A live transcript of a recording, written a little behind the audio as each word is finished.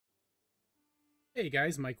Hey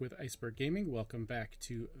guys, Mike with Iceberg Gaming. Welcome back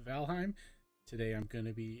to Valheim. Today I'm going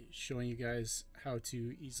to be showing you guys how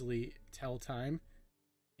to easily tell time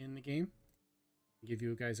in the game. I'll give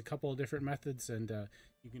you guys a couple of different methods and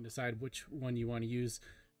you can decide which one you want to use.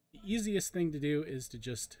 The easiest thing to do is to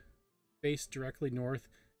just face directly north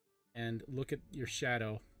and look at your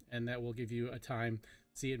shadow, and that will give you a time.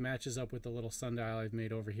 See, it matches up with the little sundial I've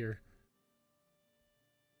made over here.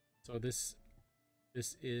 So this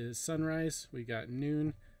is sunrise, we got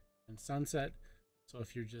noon and sunset. So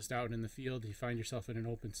if you're just out in the field, you find yourself in an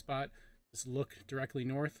open spot, just look directly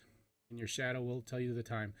north and your shadow will tell you the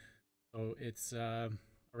time. So it's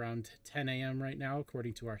around 10 a.m. right now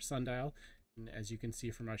according to our sundial, and as you can see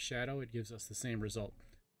from our shadow, it gives us the same result.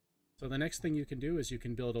 So the next thing you can do is you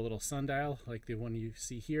can build a little sundial like the one you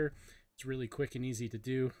see here. It's really quick and easy to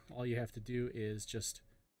do. All you have to do is just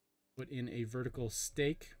put in a vertical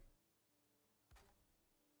stake,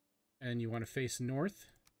 and you want to face north,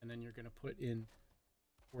 and then you're going to put in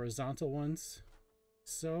horizontal ones,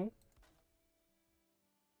 so,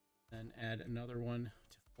 then add another one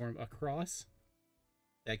to form a cross.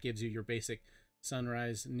 That gives you your basic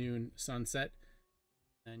sunrise, noon, sunset.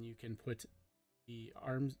 And you can put the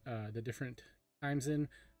arms, the different times in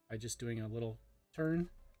by just doing a little turn,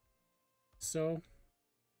 so.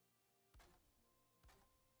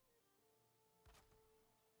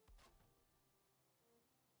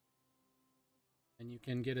 And you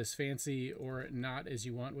can get as fancy or not as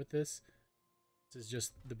you want with this. This is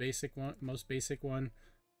just the basic one, most basic one.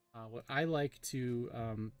 What I like to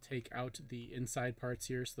take out the inside parts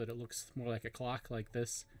here so that it looks more like a clock like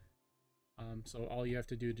this. So all you have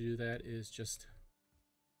to do that is just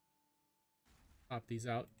pop these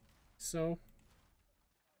out, so.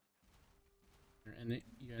 And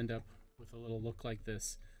you end up with a little look like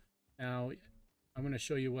this. Now, I'm going to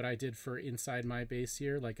show you what I did for inside my base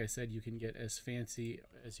here. Like I said, you can get as fancy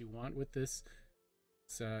as you want with this.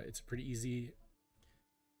 It's a pretty easy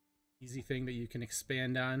thing that you can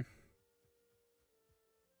expand on.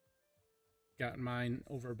 Got mine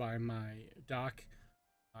over by my dock.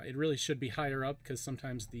 It really should be higher up because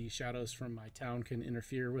sometimes the shadows from my town can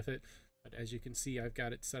interfere with it. But as you can see, I've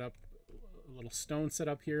got it set up, a little stone set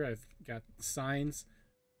up here. I've got signs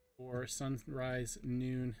for sunrise,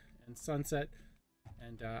 noon, and sunset.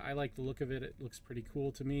 And I like the look of it. It looks pretty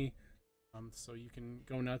cool to me. So you can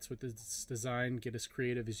go nuts with this design, get as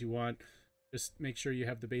creative as you want. Just make sure you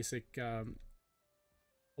have the basic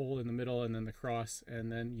hole in the middle and then the cross,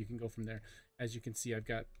 and then you can go from there. As you can see, I've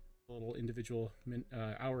got little individual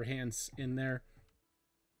hour hands in there.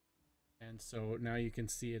 And so now you can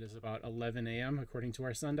see it is about 11 a.m. according to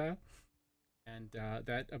our sundial. And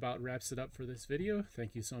that about wraps it up for this video.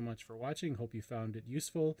 Thank you so much for watching. Hope you found it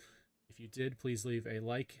useful. If you did, please leave a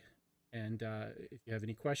like, and if you have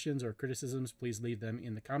any questions or criticisms, please leave them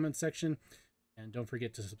in the comments section, and don't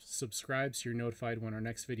forget to subscribe so you're notified when our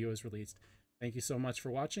next video is released. Thank you so much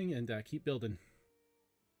for watching, and keep building.